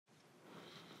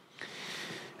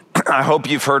I hope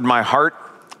you've heard my heart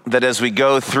that as we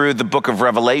go through the book of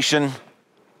Revelation,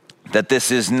 that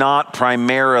this is not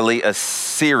primarily a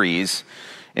series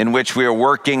in which we are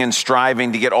working and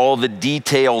striving to get all the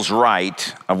details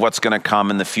right of what's going to come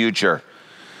in the future.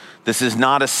 This is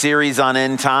not a series on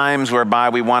end times whereby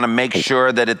we want to make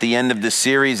sure that at the end of the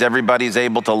series, everybody's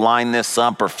able to line this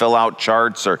up or fill out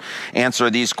charts or answer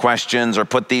these questions or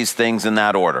put these things in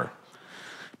that order.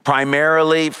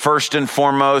 Primarily, first and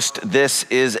foremost, this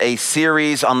is a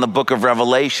series on the book of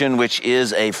Revelation, which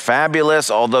is a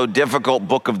fabulous, although difficult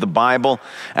book of the Bible.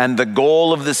 And the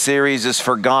goal of the series is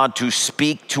for God to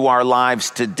speak to our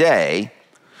lives today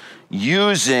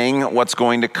using what's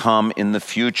going to come in the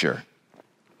future.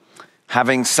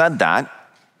 Having said that,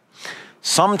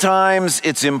 sometimes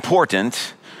it's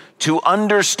important to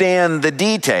understand the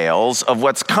details of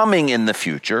what's coming in the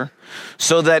future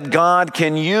so that God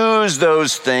can use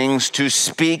those things to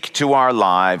speak to our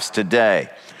lives today.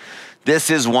 This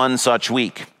is one such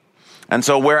week. And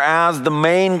so whereas the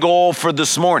main goal for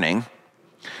this morning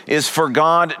is for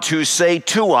God to say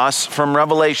to us from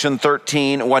Revelation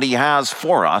 13 what he has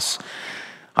for us,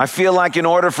 I feel like in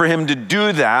order for him to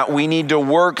do that, we need to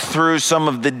work through some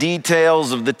of the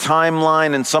details of the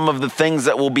timeline and some of the things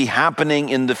that will be happening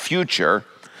in the future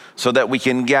so that we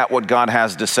can get what God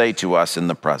has to say to us in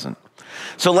the present.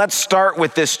 So let's start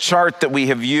with this chart that we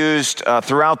have used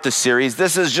throughout the series.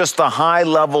 This is just a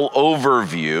high-level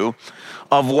overview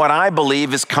of what I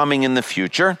believe is coming in the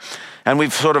future, and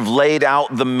we've sort of laid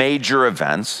out the major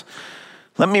events.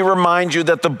 Let me remind you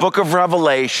that the book of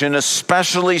Revelation,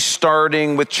 especially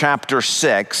starting with chapter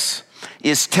 6,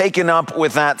 is taken up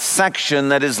with that section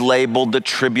that is labeled the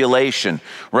tribulation.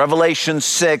 Revelation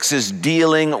 6 is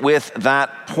dealing with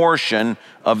that portion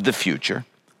of the future.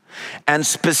 And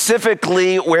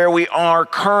specifically where we are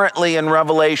currently in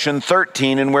Revelation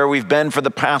 13 and where we've been for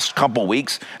the past couple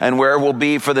weeks and where we'll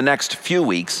be for the next few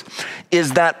weeks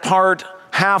is that part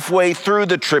halfway through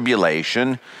the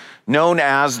tribulation known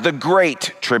as the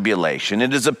Great Tribulation.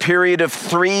 It is a period of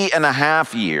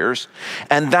 3.5 years,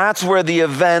 and that's where the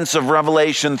events of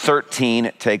Revelation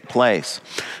 13 take place.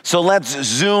 So let's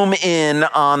zoom in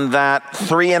on that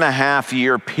 3.5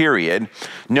 year period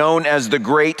known as the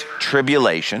Great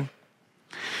Tribulation.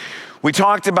 We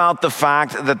talked about the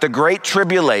fact that the Great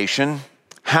Tribulation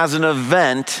has an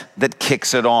event that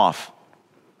kicks it off.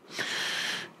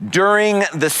 During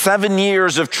the 7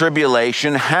 years of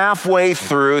tribulation, halfway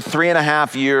through,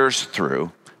 3.5 years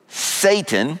through,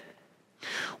 Satan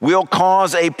will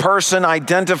cause a person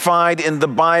identified in the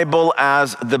Bible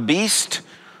as the beast,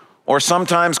 or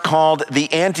sometimes called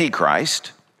the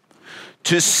Antichrist,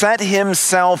 to set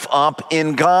himself up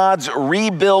in God's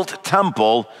rebuilt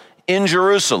temple in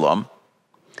Jerusalem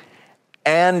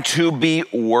and to be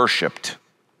worshiped.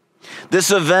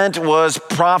 This event was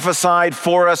prophesied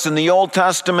for us in the Old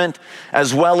Testament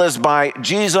as well as by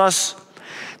Jesus.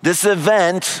 This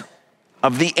event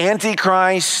of the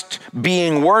Antichrist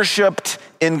being worshiped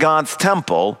in God's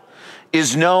temple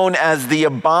is known as the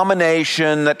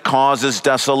abomination that causes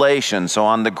desolation. So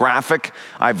on the graphic,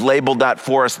 I've labeled that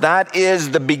for us. That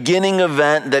is the beginning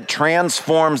event that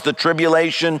transforms the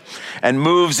tribulation and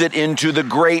moves it into the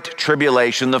Great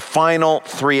Tribulation, the final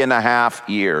 3.5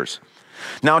 years.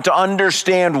 Now, to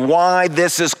understand why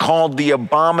this is called the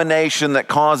abomination that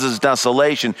causes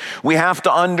desolation, we have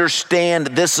to understand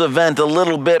this event a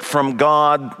little bit from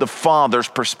God the Father's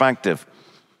perspective.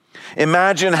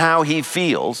 Imagine how he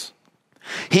feels.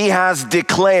 He has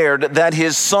declared that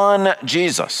his son,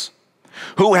 Jesus,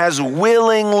 who has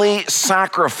willingly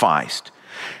sacrificed,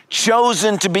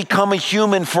 chosen to become a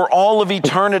human for all of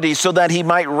eternity so that he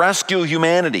might rescue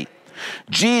humanity.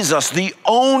 Jesus, the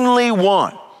only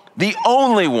one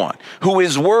who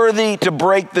is worthy to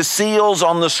break the seals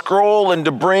on the scroll and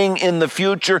to bring in the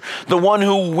future, the one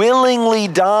who willingly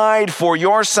died for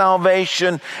your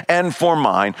salvation and for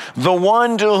mine, the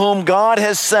one to whom God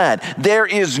has said, there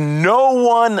is no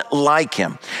one like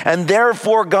him. And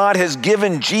therefore God has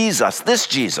given Jesus, this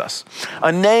Jesus,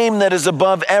 a name that is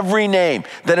above every name,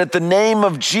 that at the name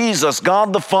of Jesus,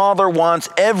 God the Father wants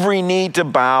every knee to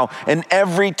bow and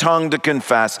every tongue to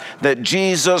confess that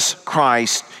Jesus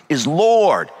Christ is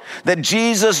Lord, that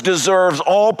Jesus deserves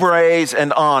all praise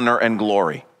and honor and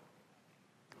glory.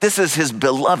 This is his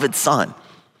beloved Son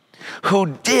who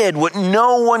did what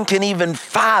no one can even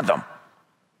fathom.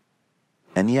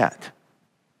 And yet,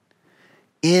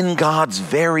 in God's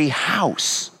very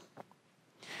house,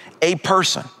 a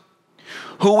person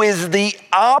who is the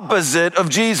opposite of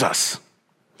Jesus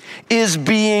is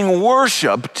being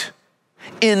worshiped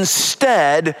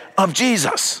instead of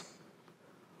Jesus.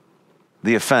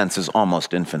 The offense is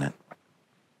almost infinite.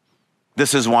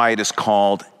 This is why it is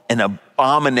called an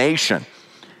abomination.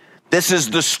 This is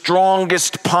the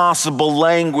strongest possible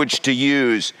language to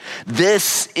use.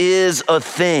 This is a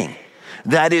thing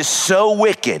that is so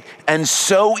wicked and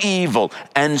so evil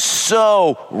and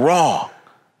so wrong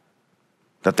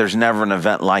that there's never an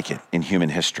event like it in human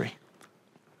history.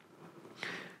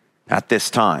 At this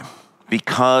time,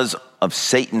 because of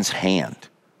Satan's hand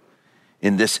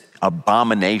in this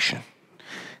abomination,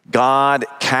 God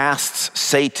casts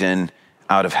Satan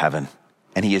out of heaven,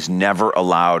 and he is never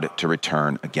allowed to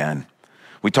return again.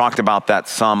 We talked about that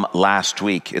some last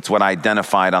week. It's what I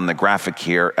identified on the graphic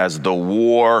here as the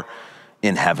war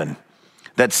in heaven.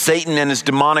 That Satan and his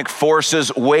demonic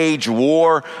forces wage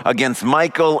war against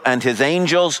Michael and his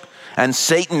angels, and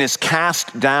Satan is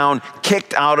cast down,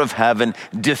 kicked out of heaven,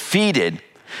 defeated,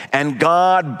 and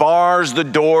God bars the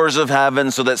doors of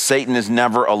heaven so that Satan is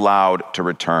never allowed to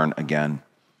return again.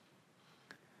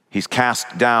 He's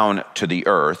cast down to the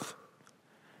earth,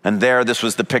 and there, this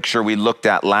was the picture we looked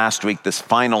at last week, this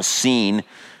final scene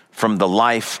from the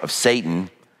life of Satan.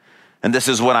 And this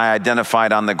is what I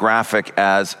identified on the graphic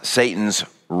as Satan's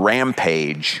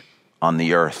rampage on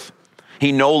the earth.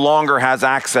 He no longer has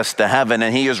access to heaven,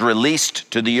 and he is released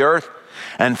to the earth.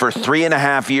 And for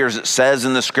 3.5 years, it says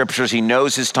in the scriptures, he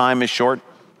knows his time is short.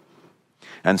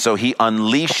 And so he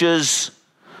unleashes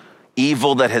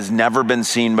evil that has never been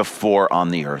seen before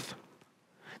on the earth.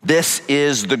 This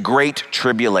is the great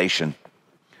tribulation.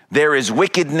 There is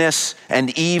wickedness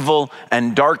and evil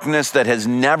and darkness that has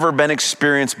never been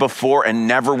experienced before and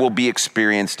never will be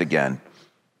experienced again.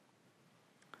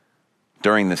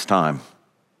 During this time,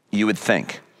 you would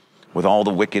think, with all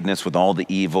the wickedness, with all the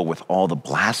evil, with all the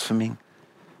blasphemy,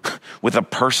 with a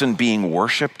person being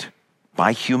worshiped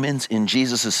by humans in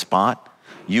Jesus' spot,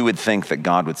 you would think that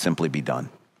God would simply be done.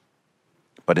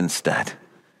 But instead,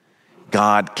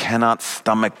 God cannot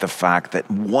stomach the fact that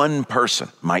one person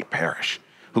might perish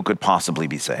who could possibly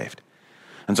be saved.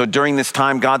 And so during this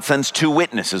time, God sends 2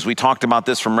 witnesses. We talked about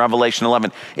this from Revelation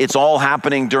 11. It's all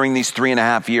happening during these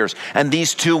 3.5 years. And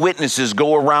these 2 witnesses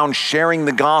go around sharing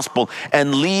the gospel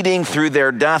and leading through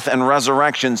their death and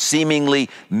resurrection seemingly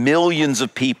millions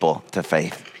of people to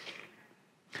faith.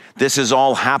 This is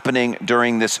all happening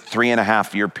during this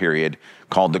 3.5 year period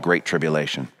called the Great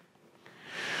Tribulation.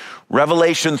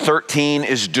 Revelation 13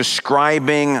 is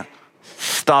describing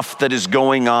stuff that is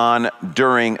going on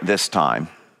during this time.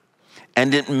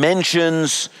 And it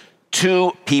mentions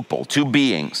 2 people, 2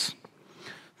 beings.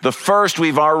 The first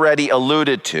we've already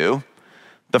alluded to.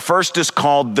 The first is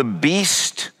called the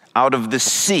beast out of the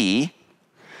sea,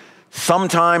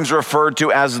 sometimes referred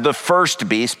to as the first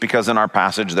beast, because in our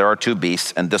passage there are 2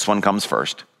 beasts, and this one comes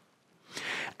first.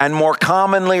 And more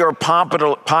commonly or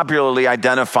popularly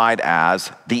identified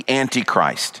as the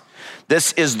Antichrist.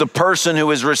 This is the person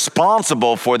who is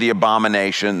responsible for the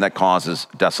abomination that causes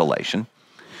desolation.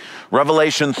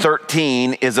 Revelation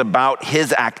 13 is about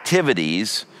his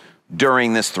activities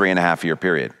during this 3.5 year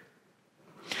period.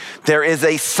 There is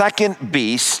a second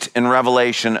beast in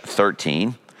Revelation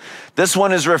 13. This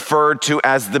one is referred to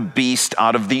as the beast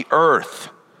out of the earth,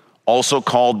 also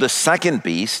called the second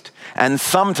beast. And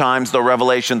sometimes, though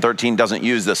Revelation 13 doesn't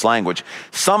use this language,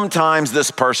 sometimes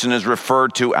this person is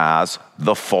referred to as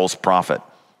the false prophet.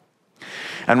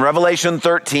 And Revelation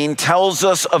 13 tells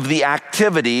us of the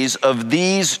activities of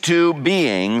these 2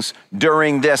 beings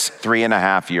during this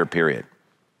 3.5 year period.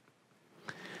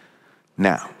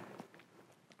 Now,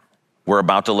 we're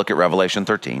about to look at Revelation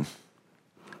 13,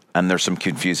 and there's some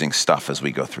confusing stuff as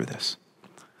we go through this.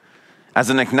 As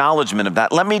an acknowledgement of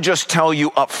that, let me just tell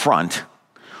you up front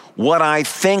what I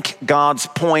think God's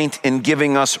point in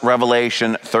giving us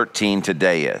Revelation 13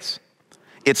 today is.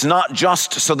 It's not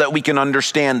just so that we can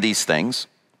understand these things.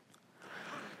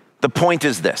 The point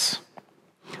is this.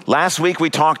 Last week we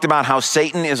talked about how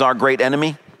Satan is our great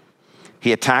enemy.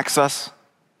 He attacks us,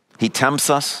 he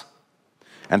tempts us,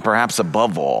 and perhaps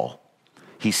above all,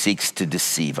 he seeks to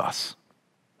deceive us.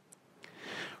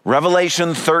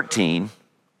 Revelation 13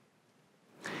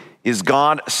 is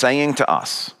God saying to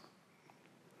us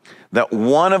that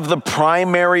one of the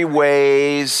primary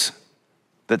ways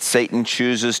that Satan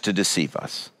chooses to deceive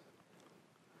us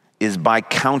is by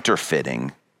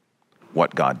counterfeiting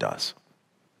what God does.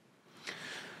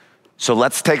 So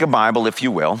let's take a Bible, if you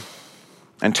will,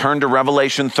 and turn to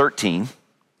Revelation 13,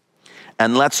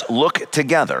 and let's look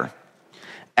together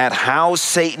at how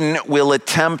Satan will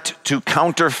attempt to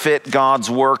counterfeit God's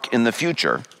work in the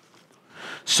future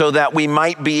so that we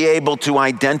might be able to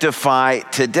identify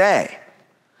today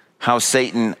how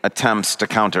Satan attempts to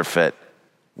counterfeit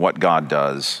what God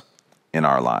does in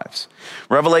our lives.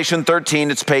 Revelation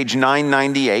 13, it's page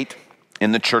 998.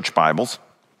 in the church Bibles.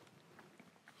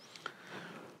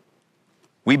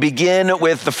 We begin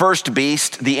with the first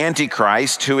beast, the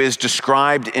Antichrist, who is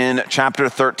described in chapter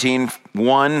 13,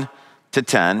 1 to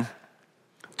 10.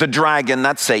 The dragon,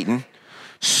 that's Satan,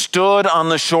 stood on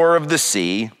the shore of the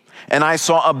sea, and I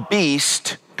saw a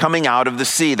beast coming out of the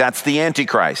sea. That's the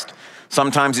Antichrist.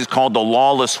 Sometimes he's called the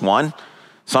lawless one.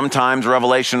 Sometimes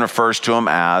Revelation refers to him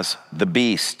as the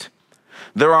beast.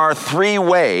 There are three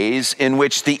ways in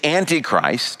which the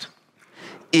Antichrist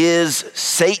is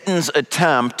Satan's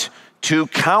attempt to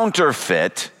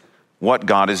counterfeit what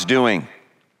God is doing.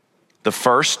 The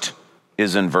first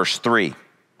is in verse 3.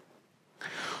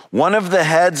 One of the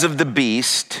heads of the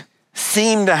beast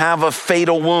seemed to have a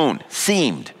fatal wound,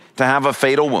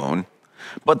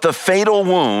 but the fatal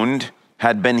wound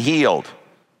had been healed.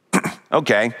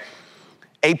 Okay,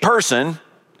 a person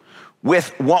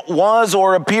with what was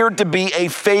or appeared to be a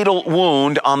fatal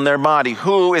wound on their body.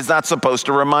 Who is that supposed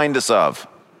to remind us of?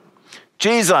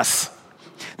 Jesus.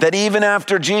 That even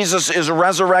after Jesus is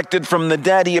resurrected from the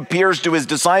dead, he appears to his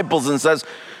disciples and says,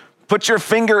 put your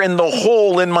finger in the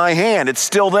hole in my hand. It's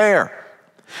still there.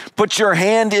 Put your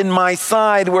hand in my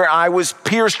side where I was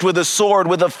pierced with a sword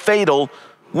with a fatal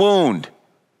wound.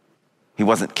 He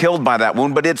wasn't killed by that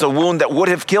wound, but it's a wound that would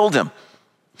have killed him.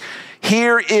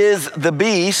 Here is the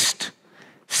beast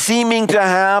seeming to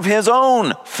have his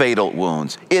own fatal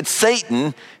wounds. It's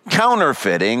Satan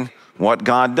counterfeiting what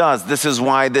God does. This is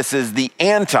why this is the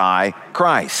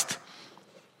Antichrist.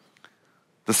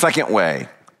 The second way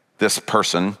this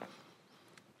person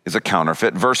is a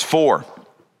counterfeit, verse 4.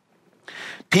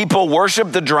 People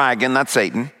worship the dragon, that's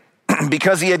Satan,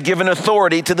 because he had given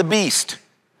authority to the beast.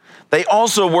 They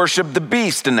also worshiped the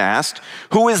beast and asked,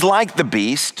 who is like the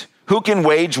beast? Who can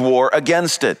wage war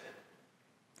against it?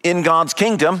 In God's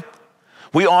kingdom,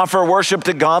 we offer worship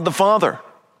to God the Father.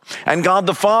 And God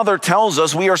the Father tells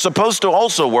us we are supposed to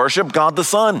also worship God the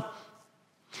Son.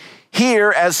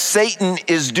 Here, as Satan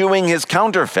is doing his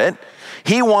counterfeit,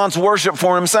 he wants worship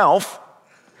for himself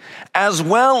as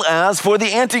well as for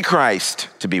the Antichrist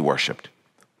to be worshiped.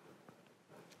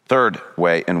 Third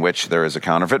way in which there is a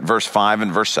counterfeit, verse 5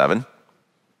 and verse 7.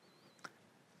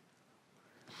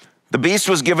 The beast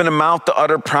was given a mouth to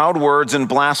utter proud words and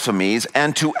blasphemies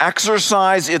and to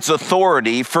exercise its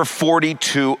authority for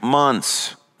 42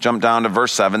 months. Jump down to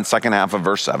verse 7, second half of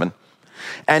verse 7.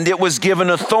 And it was given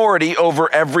authority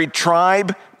over every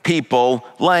tribe, people,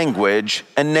 language,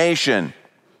 and nation.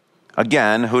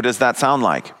 Again, who does that sound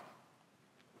like?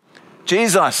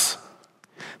 Jesus.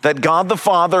 That God the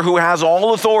Father, who has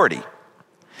all authority,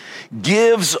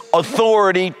 gives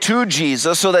authority to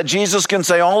Jesus so that Jesus can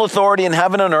say, all authority in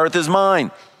heaven and earth is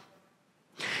mine.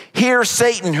 Here,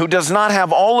 Satan, who does not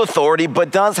have all authority,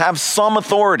 but does have some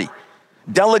authority,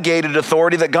 delegated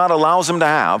authority that God allows him to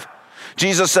have.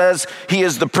 Jesus says he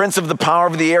is the prince of the power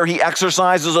of the air. He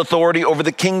exercises authority over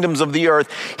the kingdoms of the earth.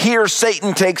 Here,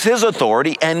 Satan takes his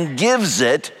authority and gives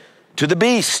it to the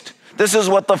beast. This is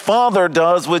what the Father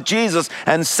does with Jesus,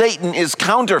 and Satan is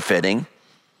counterfeiting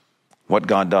what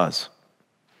God does.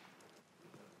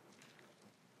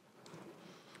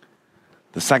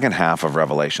 The second half of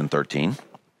Revelation 13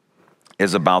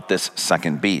 is about this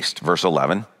second beast. Verse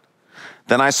 11.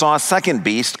 Then I saw a second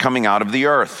beast coming out of the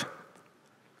earth.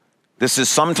 This is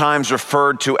sometimes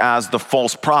referred to as the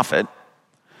false prophet,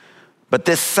 but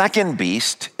this second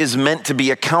beast is meant to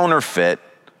be a counterfeit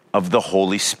of the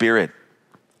Holy Spirit.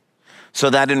 So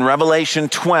that in Revelation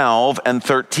 12 and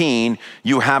 13,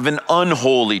 you have an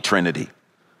unholy trinity.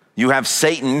 You have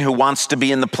Satan, who wants to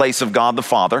be in the place of God the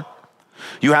Father.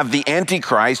 You have the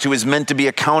Antichrist, who is meant to be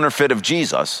a counterfeit of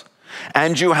Jesus.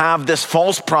 And you have this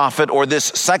false prophet, or this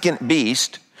second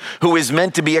beast, who is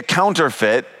meant to be a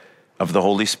counterfeit of the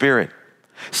Holy Spirit.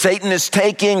 Satan is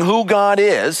taking who God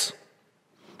is,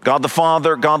 God the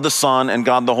Father, God the Son, and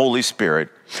God the Holy Spirit,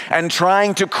 and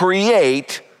trying to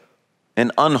create an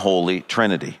unholy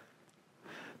trinity.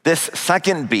 This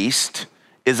second beast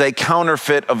is a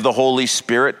counterfeit of the Holy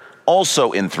Spirit,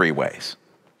 also in three ways.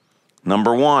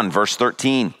 Number one, verse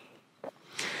 13.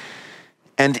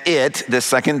 And it, this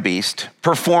second beast,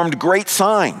 performed great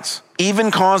signs, even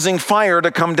causing fire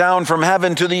to come down from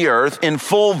heaven to the earth in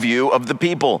full view of the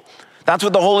people. That's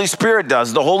what the Holy Spirit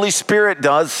does. The Holy Spirit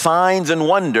does signs and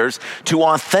wonders to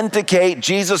authenticate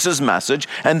Jesus' message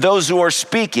and those who are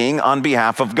speaking on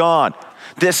behalf of God.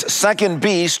 This second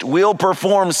beast will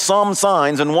perform some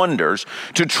signs and wonders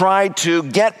to try to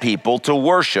get people to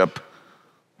worship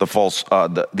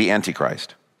the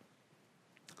Antichrist.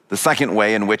 The second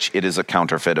way in which it is a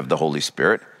counterfeit of the Holy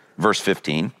Spirit, verse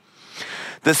 15.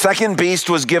 The second beast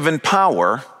was given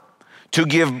power to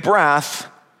give breath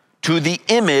to the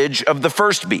image of the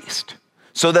first beast,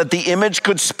 so that the image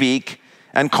could speak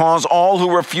and cause all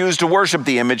who refuse to worship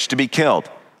the image to be killed.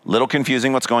 Little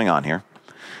confusing what's going on here.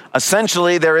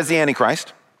 Essentially, there is the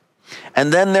Antichrist,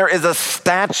 and then there is a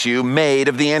statue made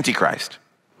of the Antichrist.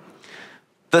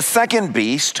 The second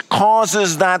beast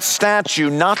causes that statue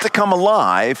not to come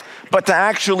alive, but to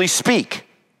actually speak.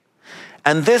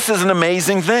 And this is an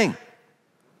amazing thing.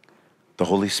 The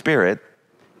Holy Spirit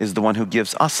is the one who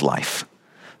gives us life.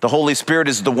 The Holy Spirit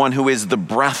is the one who is the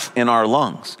breath in our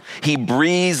lungs. He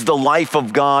breathes the life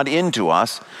of God into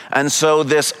us. And so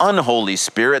this unholy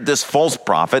spirit, this false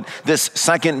prophet, this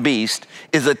second beast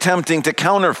is attempting to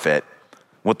counterfeit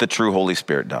what the true Holy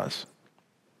Spirit does.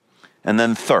 And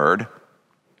then third,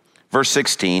 verse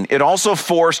 16, it also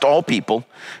forced all people,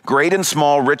 great and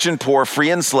small, rich and poor, free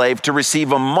and slave, to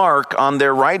receive a mark on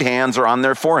their right hands or on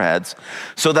their foreheads,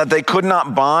 so that they could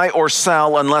not buy or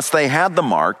sell unless they had the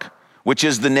mark, which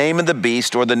is the name of the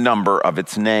beast or the number of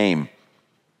its name.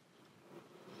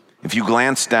 If you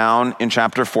glance down in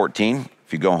chapter 14,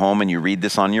 if you go home and you read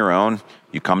this on your own,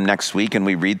 you come next week and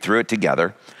we read through it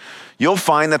together, you'll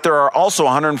find that there are also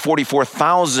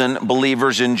 144,000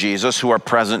 believers in Jesus who are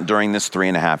present during this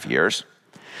 3.5 years,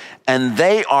 and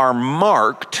they are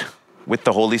marked with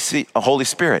the Holy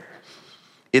Spirit.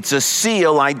 It's a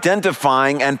seal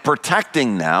identifying and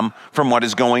protecting them from what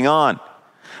is going on.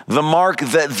 The mark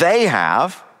that they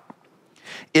have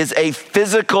is a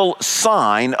physical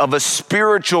sign of a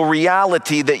spiritual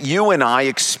reality that you and I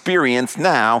experience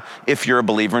now if you're a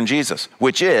believer in Jesus,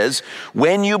 which is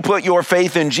when you put your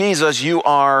faith in Jesus, you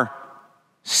are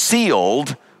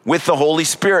sealed with the Holy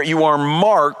Spirit. You are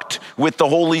marked with the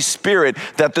Holy Spirit,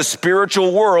 that the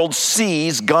spiritual world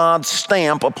sees God's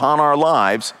stamp upon our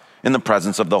lives in the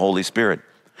presence of the Holy Spirit.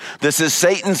 This is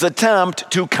Satan's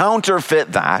attempt to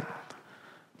counterfeit that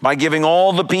by giving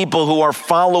all the people who are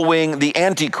following the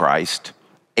Antichrist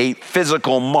a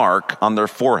physical mark on their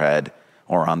forehead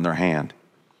or on their hand.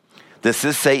 This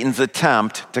is Satan's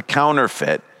attempt to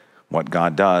counterfeit what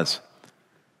God does.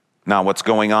 Now, what's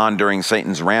going on during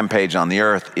Satan's rampage on the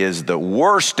earth is the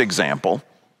worst example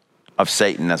of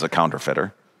Satan as a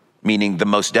counterfeiter, meaning the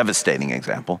most devastating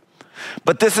example.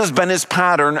 But this has been his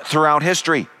pattern throughout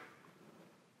history.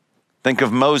 Think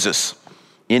of Moses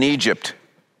in Egypt,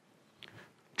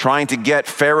 trying to get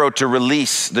Pharaoh to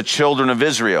release the children of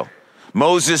Israel.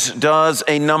 Moses does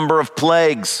a number of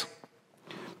plagues.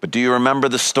 But do you remember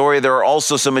the story? There are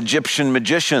also some Egyptian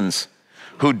magicians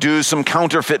who do some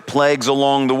counterfeit plagues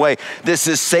along the way. This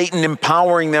is Satan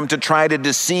empowering them to try to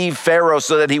deceive Pharaoh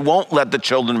so that he won't let the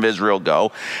children of Israel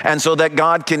go, and so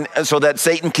that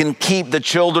Satan can keep the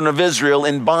children of Israel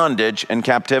in bondage and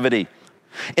captivity.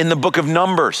 In the book of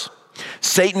Numbers,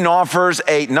 Satan offers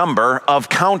a number of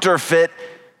counterfeit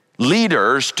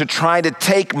leaders to try to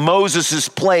take Moses'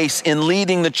 place in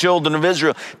leading the children of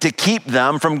Israel to keep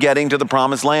them from getting to the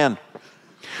promised land.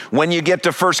 When you get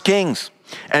to 1 Kings,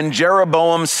 and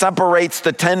Jeroboam separates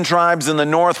the 10 tribes in the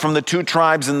north from the 2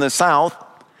 tribes in the south,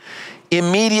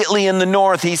 immediately in the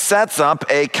north, he sets up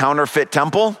a counterfeit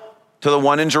temple to the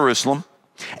one in Jerusalem,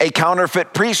 a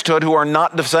counterfeit priesthood who are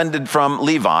not descended from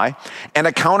Levi, and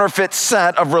a counterfeit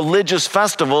set of religious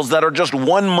festivals that are just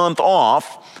 1 month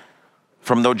off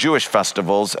from the Jewish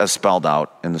festivals as spelled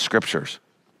out in the scriptures.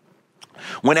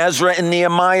 When Ezra and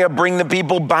Nehemiah bring the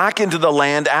people back into the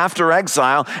land after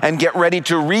exile and get ready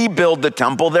to rebuild the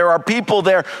temple, there are people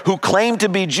there who claim to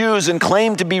be Jews and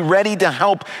claim to be ready to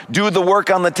help do the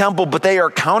work on the temple, but they are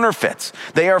counterfeits.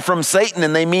 They are from Satan,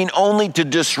 and they mean only to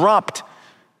disrupt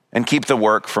and keep the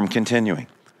work from continuing.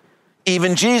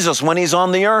 Even Jesus, when he's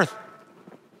on the earth,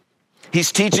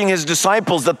 he's teaching his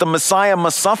disciples that the Messiah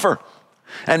must suffer.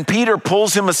 And Peter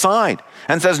pulls him aside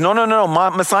and says, no,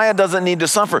 Messiah doesn't need to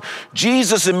suffer.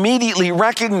 Jesus immediately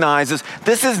recognizes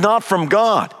this is not from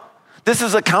God. This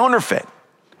is a counterfeit.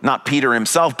 Not Peter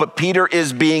himself, but Peter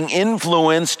is being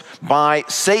influenced by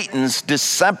Satan's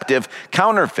deceptive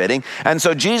counterfeiting. And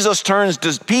so Jesus turns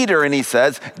to Peter and he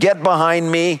says, get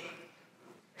behind me,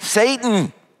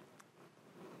 Satan.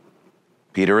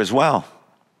 Peter as well,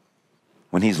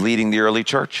 when he's leading the early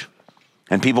church.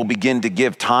 And people begin to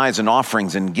give tithes and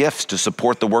offerings and gifts to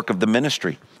support the work of the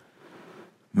ministry.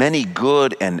 Many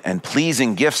good and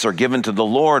pleasing gifts are given to the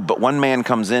Lord, but one man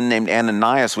comes in named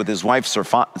Ananias with his wife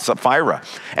Sapphira.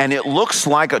 And it looks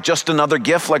like just another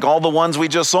gift like all the ones we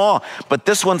just saw. But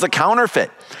this one's a counterfeit.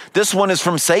 This one is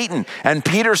from Satan. And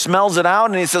Peter smells it out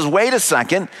and he says, wait a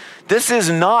second. This is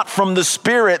not from the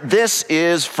Spirit. This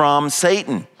is from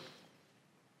Satan.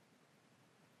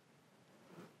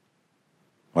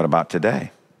 What about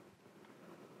today?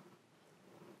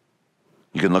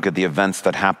 You can look at the events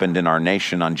that happened in our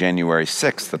nation on January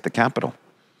 6th at the Capitol.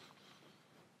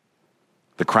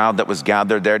 The crowd that was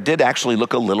gathered there did actually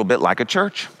look a little bit like a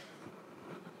church.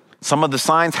 Some of the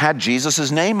signs had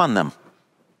Jesus' name on them.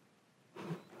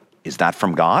 Is that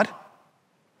from God?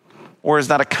 Or is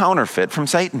that a counterfeit from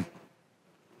Satan?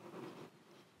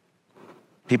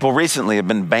 People recently have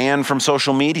been banned from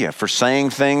social media for saying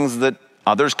things that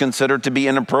others consider to be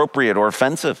inappropriate or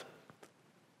offensive.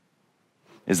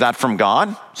 Is that from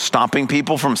God, stopping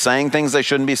people from saying things they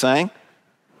shouldn't be saying?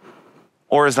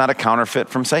 Or is that a counterfeit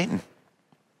from Satan?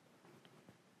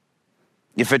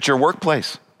 If it's your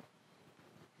workplace,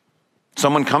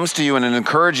 someone comes to you and is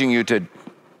encouraging you to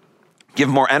give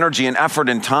more energy and effort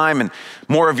and time and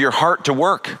more of your heart to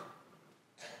work,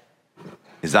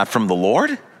 is that from the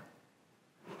Lord?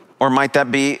 Or might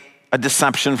that be a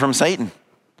deception from Satan?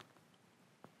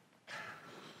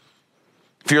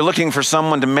 If you're looking for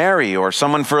someone to marry or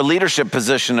someone for a leadership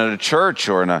position at a church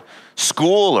or in a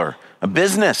school or a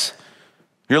business,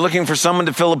 you're looking for someone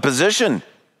to fill a position,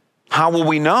 how will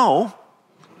we know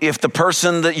if the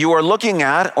person that you are looking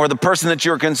at or the person that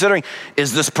you're considering,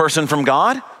 is this person from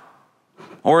God?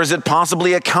 Or is it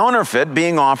possibly a counterfeit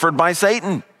being offered by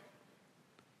Satan?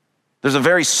 There's a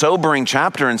very sobering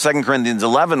chapter in 2 Corinthians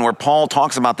 11 where Paul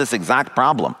talks about this exact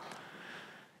problem.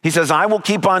 He says, I will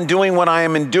keep on doing what I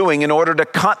am doing in order to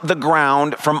cut the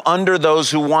ground from under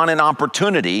those who want an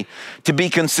opportunity to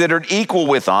be considered equal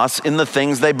with us in the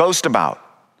things they boast about.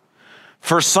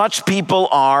 For such people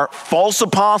are false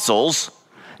apostles,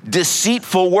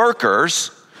 deceitful workers,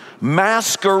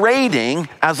 masquerading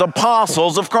as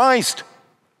apostles of Christ.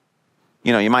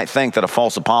 You know, you might think that a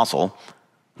false apostle,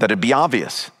 that it'd be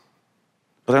obvious.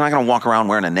 But they're not going to walk around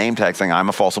wearing a name tag saying, I'm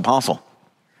a false apostle.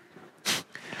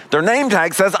 Their name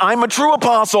tag says, I'm a true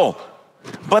apostle.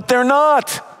 But they're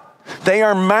not. They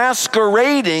are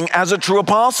masquerading as a true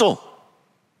apostle.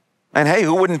 And hey,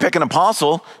 who wouldn't pick an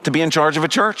apostle to be in charge of a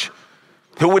church?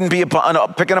 Who wouldn't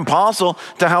pick an apostle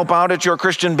to help out at your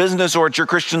Christian business or at your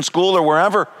Christian school or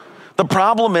wherever? The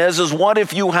problem is what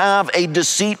if you have a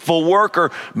deceitful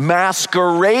worker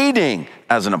masquerading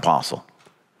as an apostle?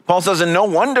 Paul says, and no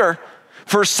wonder,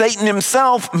 for Satan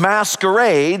himself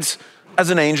masquerades as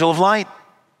an angel of light.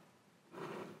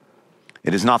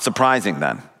 It is not surprising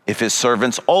then if his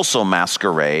servants also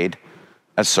masquerade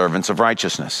as servants of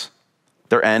righteousness.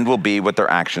 Their end will be what their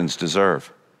actions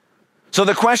deserve. So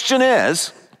the question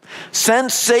is,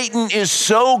 since Satan is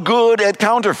so good at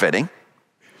counterfeiting,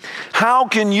 how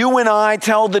can you and I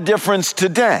tell the difference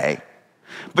today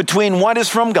between what is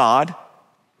from God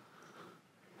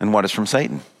and what is from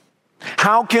Satan?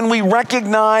 How can we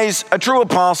recognize a true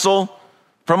apostle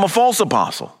from a false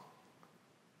apostle?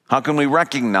 How can we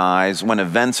recognize when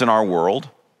events in our world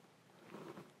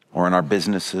or in our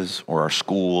businesses or our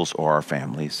schools or our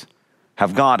families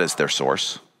have God as their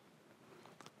source?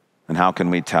 And how can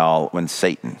we tell when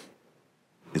Satan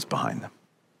is behind them?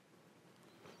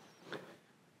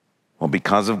 Well,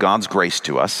 because of God's grace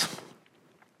to us,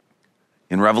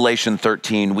 in Revelation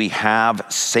 13, we have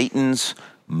Satan's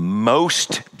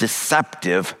most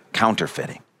deceptive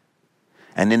counterfeiting.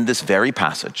 And in this very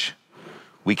passage,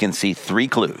 we can see 3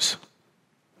 clues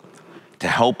to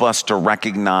help us to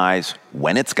recognize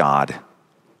when it's God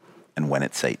and when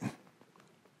it's Satan.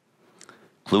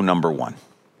 Clue number 1.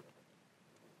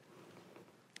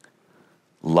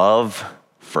 Love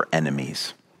for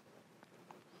enemies.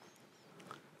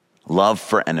 Love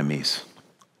for enemies.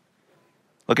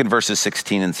 Look at verses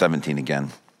 16 and 17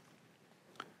 again.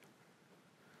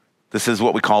 This is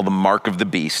what we call the mark of the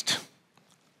beast.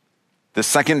 The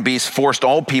second beast forced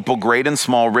all people, great and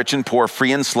small, rich and poor,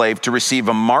 free and slave, to receive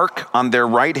a mark on their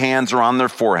right hands or on their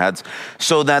foreheads,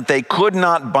 so that they could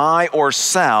not buy or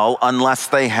sell unless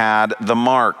they had the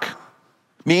mark.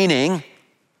 Meaning,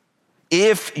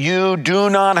 if you do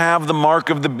not have the mark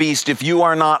of the beast, if you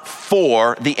are not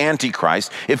for the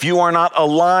Antichrist, if you are not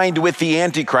aligned with the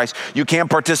Antichrist, you can't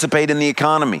participate in the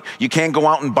economy. You can't go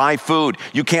out and buy food.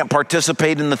 You can't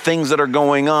participate in the things that are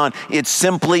going on. It's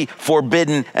simply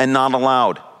forbidden and not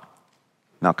allowed.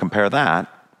 Now compare that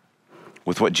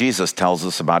with what Jesus tells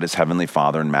us about his heavenly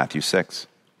Father in Matthew 6.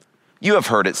 You have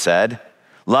heard it said,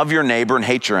 love your neighbor and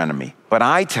hate your enemy. But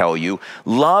I tell you,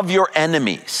 love your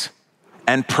enemies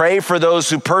and pray for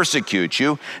those who persecute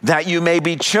you, that you may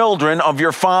be children of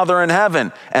your Father in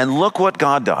heaven. And look what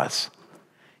God does.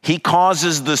 He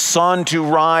causes the sun to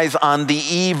rise on the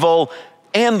evil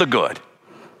and the good,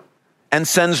 and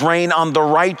sends rain on the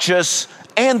righteous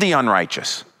and the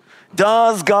unrighteous.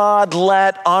 Does God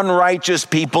let unrighteous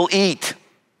people eat?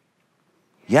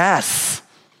 Yes.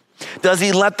 Does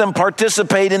he let them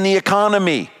participate in the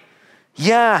economy?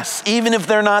 Yes, even if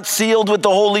they're not sealed with the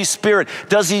Holy Spirit,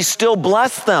 does he still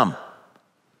bless them?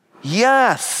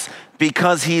 Yes,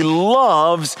 because he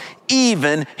loves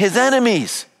even his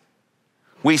enemies.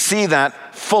 We see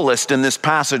that fullest in this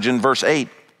passage in verse 8.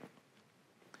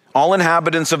 All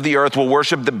inhabitants of the earth will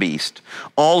worship the beast,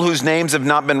 all whose names have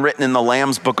not been written in the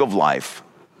Lamb's book of life.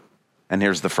 And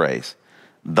here's the phrase: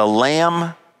 the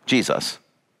Lamb, Jesus,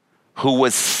 who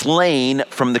was slain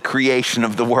from the creation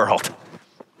of the world.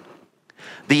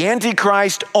 The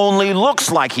Antichrist only looks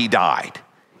like he died.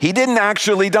 He didn't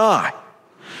actually die.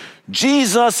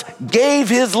 Jesus gave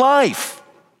his life.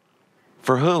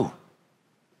 For who?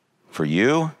 For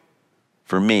you,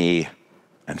 for me,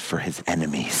 and for his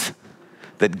enemies.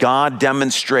 That God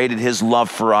demonstrated his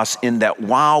love for us in that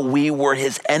while we were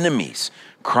his enemies,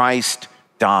 Christ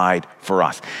died for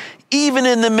us. Even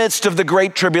in the midst of the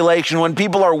great tribulation, when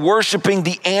people are worshiping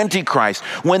the Antichrist,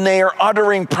 when they are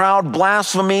uttering proud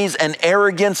blasphemies and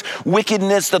arrogance,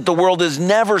 wickedness that the world has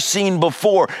never seen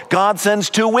before, God sends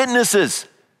two witnesses.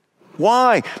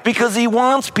 Why? Because he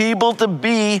wants people to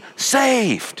be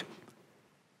saved.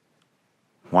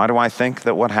 Why do I think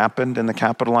that what happened in the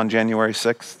Capitol on January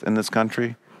 6th in this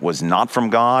country was not from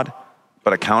God,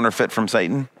 but a counterfeit from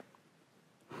Satan?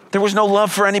 There was no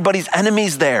love for anybody's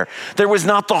enemies there. There was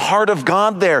not the heart of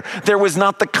God there. There was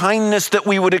not the kindness that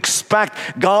we would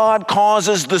expect. God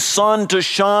causes the sun to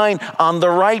shine on the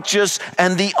righteous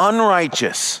and the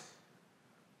unrighteous.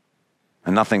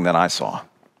 And nothing that I saw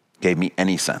gave me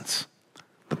any sense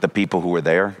that the people who were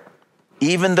there,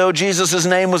 even though Jesus'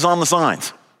 name was on the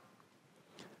signs,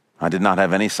 I did not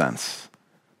have any sense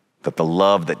that the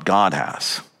love that God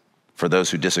has for those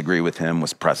who disagree with him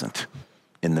was present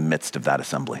in the midst of that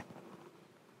assembly.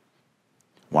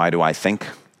 Why do I think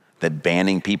that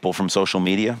banning people from social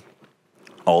media,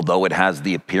 although it has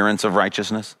the appearance of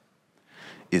righteousness,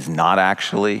 is not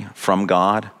actually from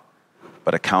God,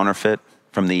 but a counterfeit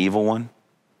from the evil one?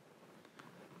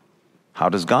 How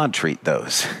does God treat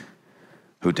those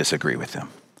who disagree with him?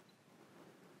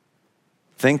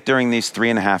 Think during these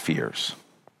 3.5 years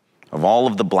of all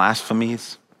of the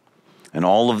blasphemies and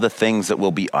all of the things that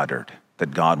will be uttered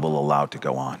that God will allow to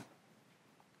go on.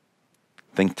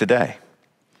 Think today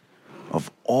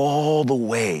of all the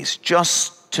ways,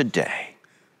 just today,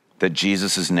 that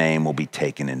Jesus' name will be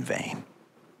taken in vain.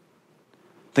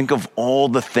 Think of all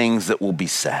the things that will be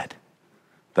said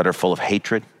that are full of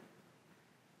hatred,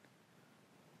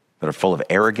 that are full of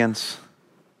arrogance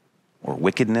or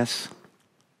wickedness.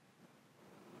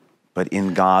 But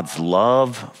in God's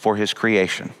love for his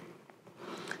creation,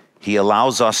 he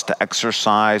allows us to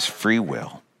exercise free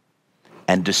will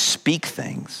and to speak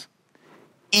things,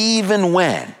 even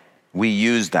when we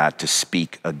use that to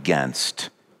speak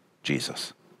against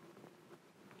Jesus.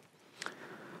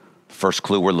 The first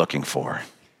clue we're looking for,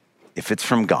 if it's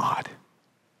from God,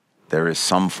 there is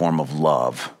some form of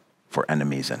love for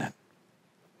enemies in it.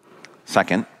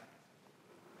 Second,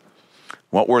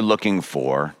 what we're looking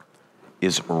for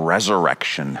is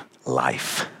resurrection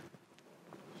life.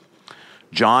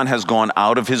 John has gone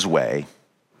out of his way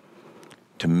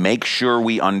to make sure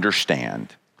we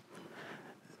understand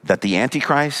that the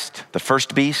Antichrist, the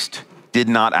first beast, did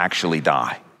not actually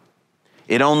die.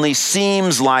 It only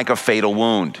seems like a fatal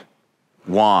wound.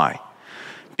 Why?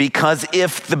 Because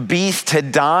if the beast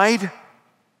had died,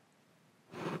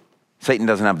 Satan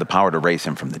doesn't have the power to raise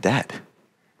him from the dead.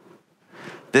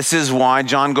 This is why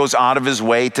John goes out of his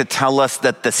way to tell us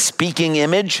that the speaking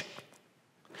image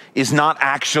is not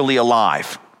actually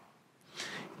alive.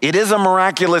 It is a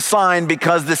miraculous sign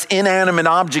because this inanimate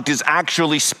object is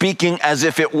actually speaking as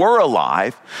if it were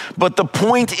alive. But the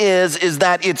point is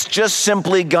that it's just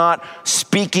simply got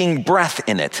speaking breath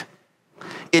in it.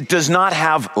 It does not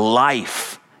have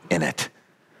life in it.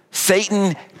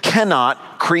 Satan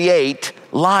cannot create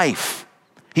life.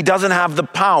 He doesn't have the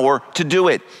power to do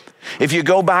it. If you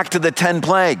go back to the 10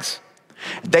 plagues,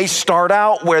 they start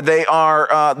out where they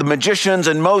are, the magicians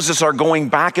and Moses are going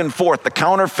back and forth, the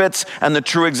counterfeits and the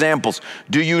true examples.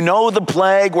 Do you know the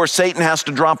plague where Satan has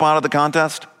to drop out of the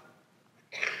contest?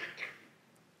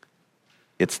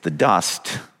 It's the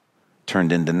dust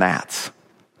turned into gnats.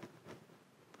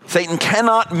 Satan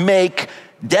cannot make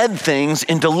dead things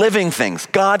into living things.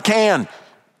 God can.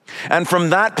 And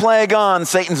from that plague on,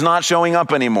 Satan's not showing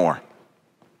up anymore.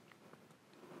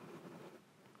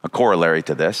 A corollary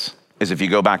to this is if you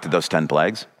go back to those 10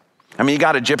 plagues. I mean, you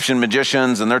got Egyptian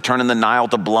magicians and they're turning the Nile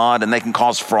to blood and they can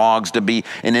cause frogs to be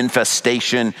an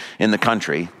infestation in the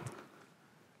country.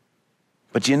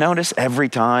 But you notice every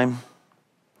time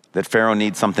that Pharaoh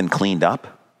needs something cleaned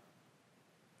up,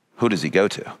 who does he go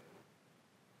to?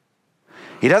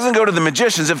 He doesn't go to the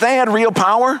magicians. If they had real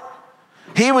power,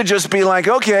 He would just be like,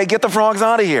 okay, get the frogs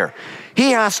out of here.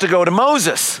 He has to go to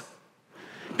Moses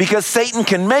because Satan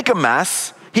can make a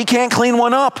mess. He can't clean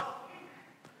one up.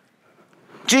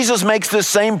 Jesus makes this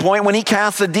same point when he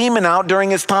casts a demon out during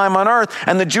his time on earth.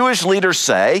 And the Jewish leaders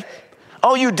say,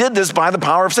 oh, you did this by the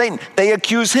power of Satan. They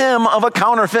accuse him of a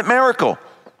counterfeit miracle.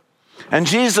 And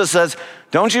Jesus says,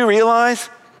 don't you realize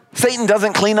Satan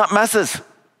doesn't clean up messes?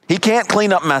 He can't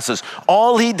clean up messes.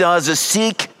 All he does is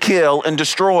seek, kill, and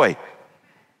destroy.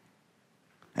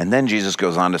 And then Jesus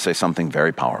goes on to say something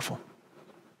very powerful.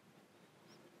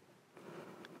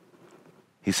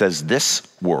 He says, this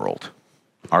world,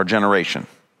 our generation,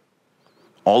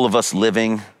 all of us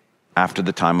living after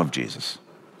the time of Jesus,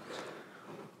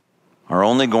 are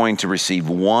only going to receive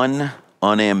one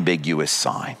unambiguous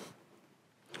sign.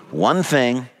 One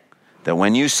thing that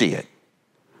when you see it,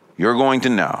 you're going to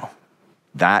know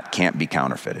that can't be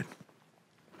counterfeited.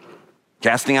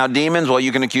 Casting out demons, well,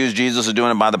 you can accuse Jesus of doing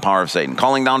it by the power of Satan.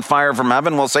 Calling down fire from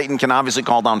heaven, well, Satan can obviously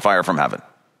call down fire from heaven.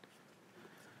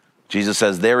 Jesus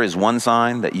says there is one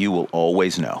sign that you will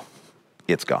always know.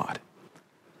 It's God.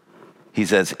 He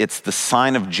says it's the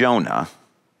sign of Jonah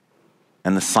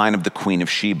and the sign of the Queen of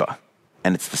Sheba,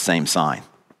 and it's the same sign.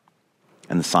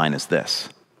 And the sign is this: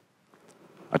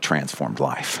 a transformed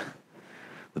life.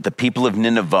 That the people of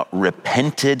Nineveh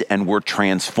repented and were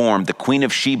transformed. The Queen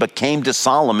of Sheba came to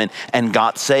Solomon and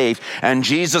got saved. And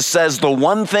Jesus says the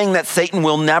one thing that Satan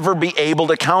will never be able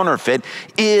to counterfeit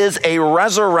is a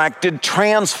resurrected,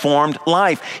 transformed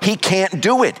life. He can't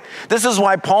do it. This is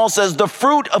why Paul says the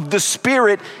fruit of the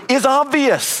Spirit is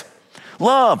obvious.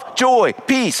 Love, joy,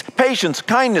 peace, patience,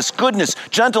 kindness, goodness,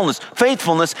 gentleness,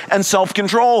 faithfulness, and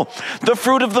self-control. The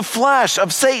fruit of the flesh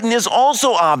of Satan is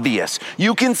also obvious.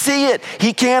 You can see it.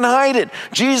 He can't hide it.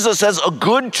 Jesus says a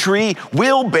good tree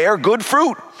will bear good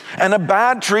fruit, and a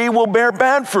bad tree will bear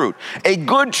bad fruit. A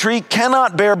good tree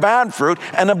cannot bear bad fruit,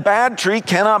 and a bad tree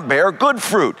cannot bear good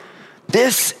fruit.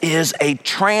 This is a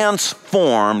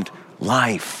transformed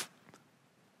life.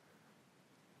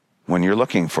 When you're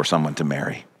looking for someone to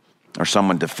marry, or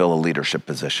someone to fill a leadership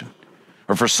position,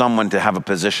 or for someone to have a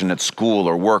position at school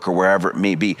or work or wherever it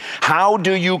may be, how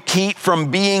do you keep from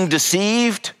being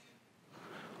deceived?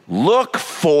 Look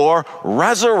for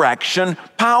resurrection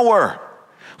power.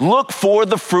 Look for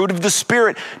the fruit of the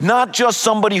Spirit, not just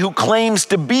somebody who claims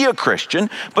to be a Christian,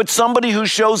 but somebody who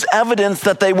shows evidence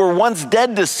that they were once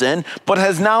dead to sin, but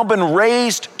has now been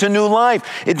raised to new life.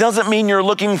 It doesn't mean you're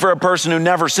looking for a person who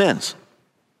never sins,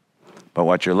 but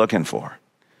what you're looking for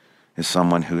is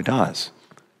someone who does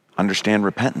understand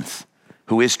repentance,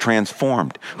 who is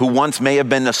transformed, who once may have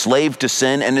been a slave to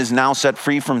sin and is now set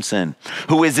free from sin,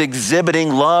 who is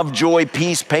exhibiting love, joy,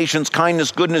 peace, patience,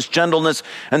 kindness, goodness, gentleness,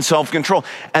 and self-control.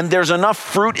 And there's enough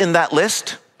fruit in that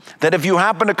list that if you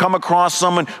happen to come across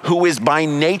someone who is by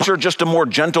nature just a more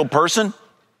gentle person,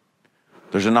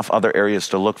 there's enough other areas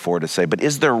to look for to say, but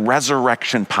is there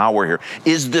resurrection power here?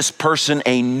 Is this person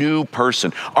a new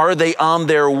person? Are they on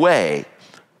their way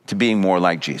to being more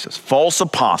like Jesus? False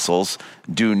apostles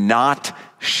do not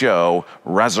show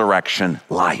resurrection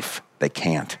life. They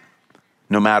can't.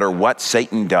 No matter what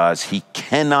Satan does, he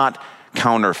cannot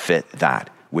counterfeit that,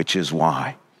 which is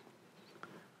why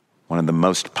one of the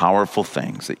most powerful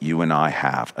things that you and I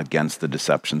have against the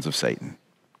deceptions of Satan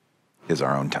is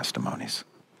our own testimonies.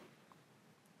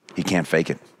 He can't fake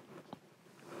it.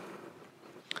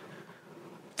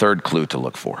 Third clue to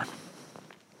look for,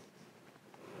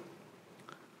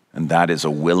 and that is a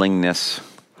willingness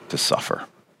to suffer.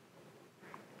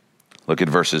 Look at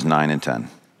verses 9 and 10.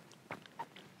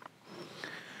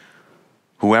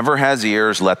 Whoever has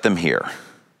ears, let them hear.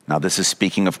 Now this is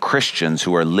speaking of Christians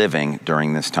who are living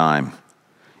during this time.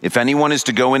 If anyone is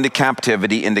to go into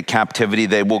captivity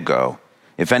they will go.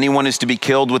 If anyone is to be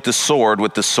killed with the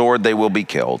sword they will be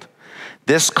killed.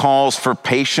 This calls for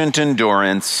patient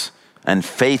endurance and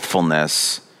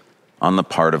faithfulness on the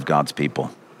part of God's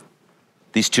people.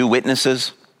 These two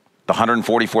witnesses, the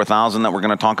 144,000 that we're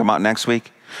going to talk about next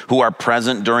week, who are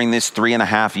present during this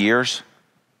 3.5 years,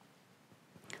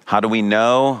 how do we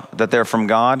know that they're from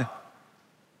God?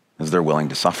 Because they're willing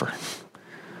to suffer.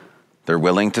 They're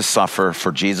willing to suffer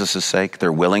for Jesus' sake.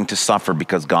 They're willing to suffer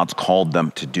because God's called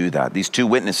them to do that. These two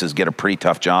witnesses get a pretty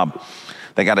tough job.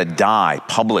 They got to die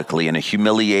publicly in a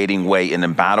humiliating way in a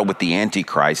battle with the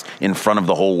Antichrist in front of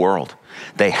the whole world.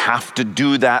 They have to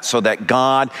do that so that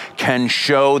God can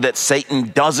show that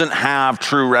Satan doesn't have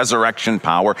true resurrection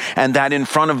power, and that in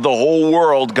front of the whole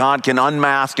world, God can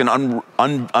unmask and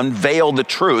unveil the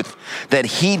truth that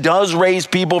he does raise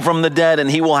people from the dead,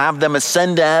 and he will have them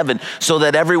ascend to heaven so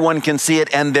that everyone can see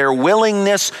it. And their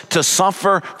willingness to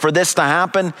suffer for this to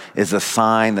happen is a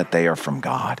sign that they are from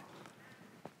God.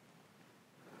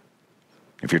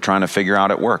 If you're trying to figure out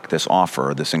at work this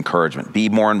offer or this encouragement, be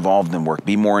more involved in work,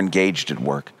 be more engaged at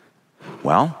work.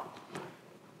 Well,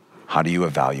 how do you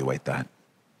evaluate that?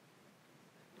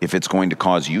 If it's going to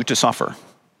cause you to suffer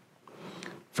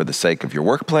for the sake of your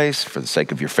workplace, for the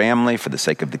sake of your family, for the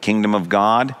sake of the kingdom of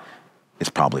God,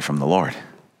 it's probably from the Lord.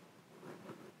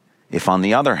 If, on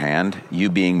the other hand,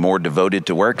 you being more devoted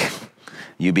to work,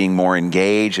 you being more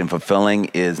engaged and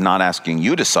fulfilling is not asking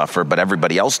you to suffer, but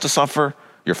everybody else to suffer,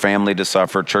 your family to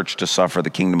suffer, church to suffer,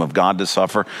 the kingdom of God to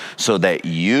suffer, so that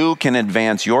you can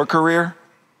advance your career,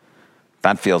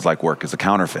 that feels like work is a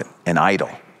counterfeit, an idol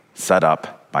set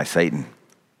up by Satan.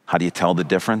 How do you tell the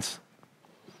difference?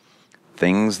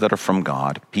 Things that are from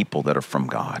God, people that are from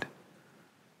God,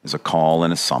 is a call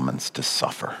and a summons to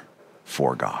suffer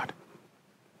for God.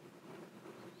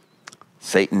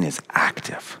 Satan is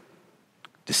active,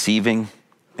 deceiving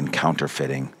and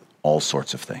counterfeiting all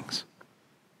sorts of things.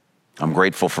 I'm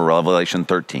grateful for Revelation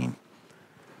 13,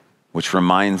 which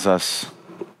reminds us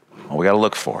all we got to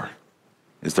look for.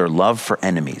 Is there love for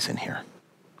enemies in here?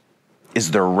 Is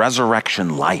there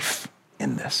resurrection life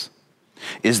in this?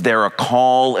 Is there a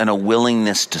call and a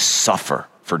willingness to suffer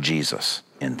for Jesus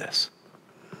in this?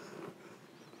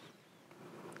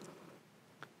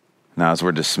 Now, as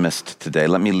we're dismissed today,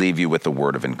 let me leave you with a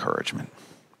word of encouragement.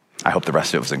 I hope the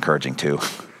rest of it was encouraging too.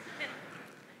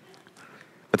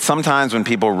 But sometimes when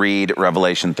people read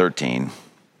Revelation 13,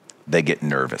 they get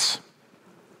nervous.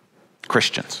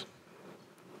 Christians.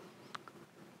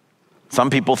 Some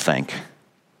people think,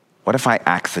 what if I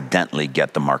accidentally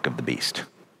get the mark of the beast?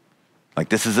 Like,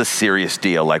 this is a serious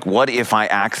deal. Like, what if I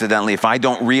accidentally, if I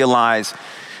don't realize,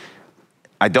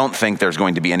 I don't think there's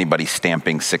going to be anybody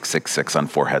stamping 666 on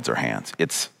foreheads or hands.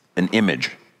 It's an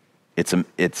image. It's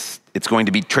going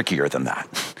to be trickier than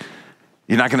that.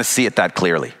 You're not going to see it that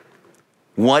clearly.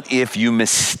 What if you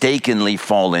mistakenly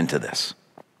fall into this?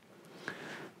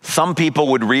 Some people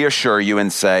would reassure you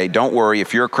and say, don't worry,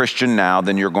 if you're a Christian now,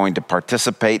 then you're going to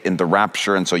participate in the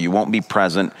rapture, and so you won't be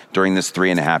present during this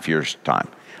 3.5 years' time.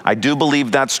 I do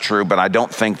believe that's true, but I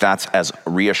don't think that's as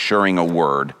reassuring a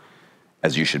word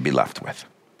as you should be left with.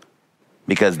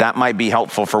 Because that might be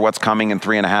helpful for what's coming in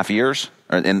 3.5 years,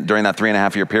 or during that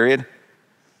 3.5 year period,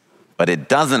 but it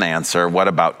doesn't answer what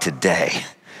about today?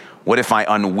 What if I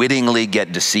unwittingly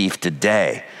get deceived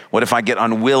today? What if I get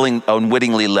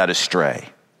unwittingly led astray?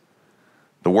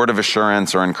 The word of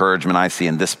assurance or encouragement I see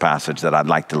in this passage that I'd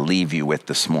like to leave you with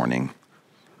this morning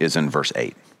is in verse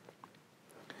 8.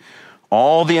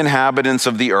 All the inhabitants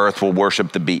of the earth will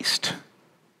worship the beast,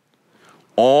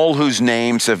 all whose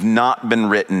names have not been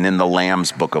written in the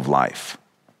Lamb's book of life.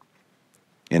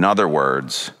 In other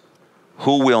words,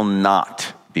 who will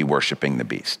not be worshiping the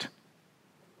beast?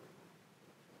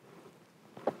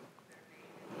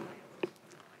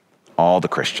 All the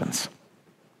Christians.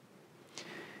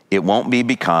 It won't be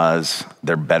because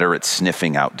they're better at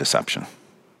sniffing out deception.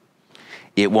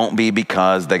 It won't be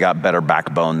because they got better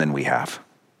backbone than we have.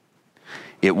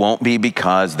 It won't be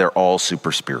because they're all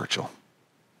super spiritual.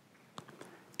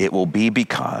 It will be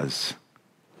because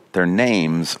their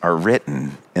names are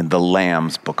written in the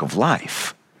Lamb's book of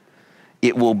life.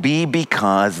 It will be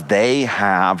because they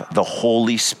have the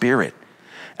Holy Spirit.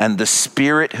 And the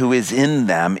Spirit who is in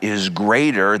them is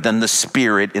greater than the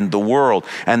spirit in the world.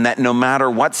 And that no matter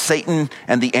what Satan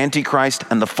and the Antichrist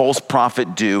and the false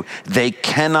prophet do, they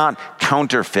cannot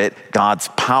counterfeit God's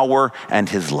power and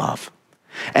his love.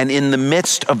 And in the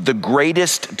midst of the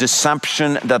greatest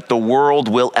deception that the world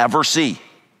will ever see,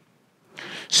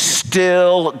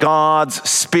 still God's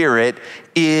Spirit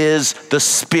is the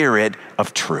Spirit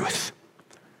of truth.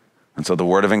 And so the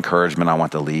word of encouragement I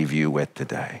want to leave you with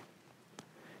today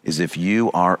is if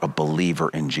you are a believer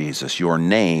in Jesus, your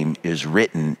name is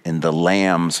written in the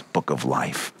Lamb's book of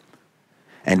life.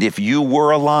 And if you were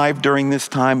alive during this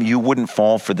time, you wouldn't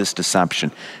fall for this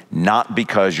deception, not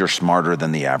because you're smarter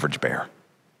than the average bear,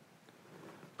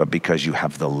 but because you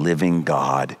have the living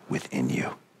God within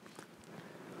you.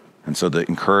 And so the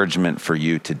encouragement for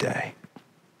you today,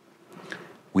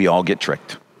 we all get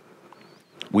tricked.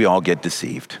 We all get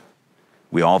deceived.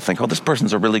 We all think, oh, this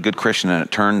person's a really good Christian. And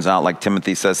it turns out, like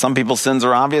Timothy says, some people's sins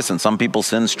are obvious and some people's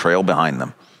sins trail behind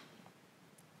them.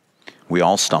 We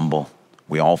all stumble.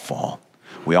 We all fall.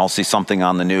 We all see something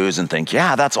on the news and think,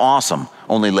 yeah, that's awesome,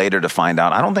 only later to find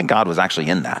out, I don't think God was actually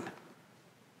in that.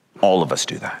 All of us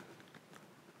do that.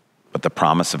 But the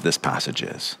promise of this passage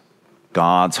is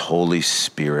God's Holy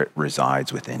Spirit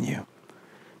resides within you.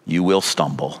 You will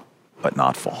stumble, but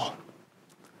not fall.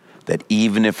 That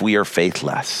even if we are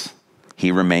faithless,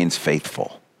 he remains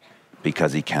faithful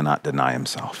because he cannot deny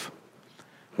himself.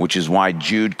 Which is why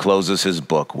Jude closes his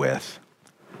book with,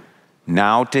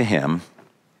 now to him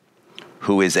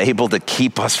who is able to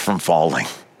keep us from falling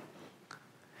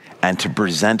and to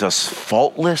present us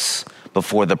faultless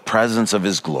before the presence of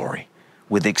his glory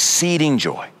with exceeding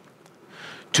joy.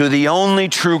 To the only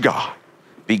true God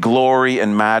be glory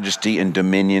and majesty and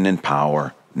dominion and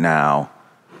power now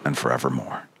and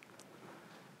forevermore.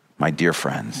 My dear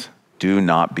friends, do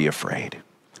not be afraid.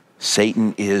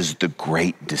 Satan is the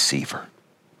great deceiver,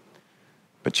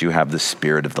 but you have the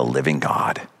Spirit of the living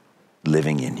God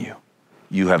living in you.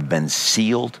 You have been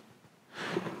sealed.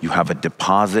 You have a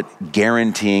deposit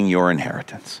guaranteeing your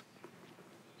inheritance.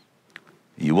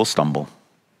 You will stumble.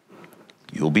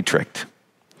 You'll be tricked.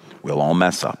 We'll all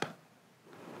mess up.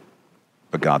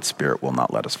 But God's Spirit will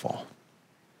not let us fall.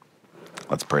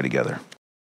 Let's pray together.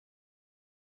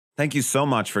 Thank you so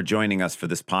much for joining us for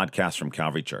this podcast from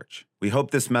Calvary Church. We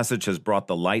hope this message has brought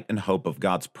the light and hope of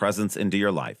God's presence into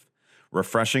your life,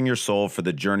 refreshing your soul for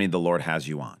the journey the Lord has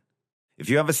you on. If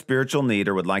you have a spiritual need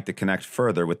or would like to connect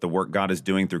further with the work God is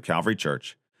doing through Calvary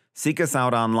Church, seek us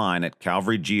out online at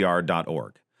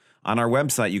calvarygr.org. On our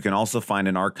website, you can also find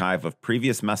an archive of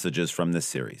previous messages from this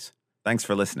series. Thanks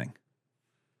for listening.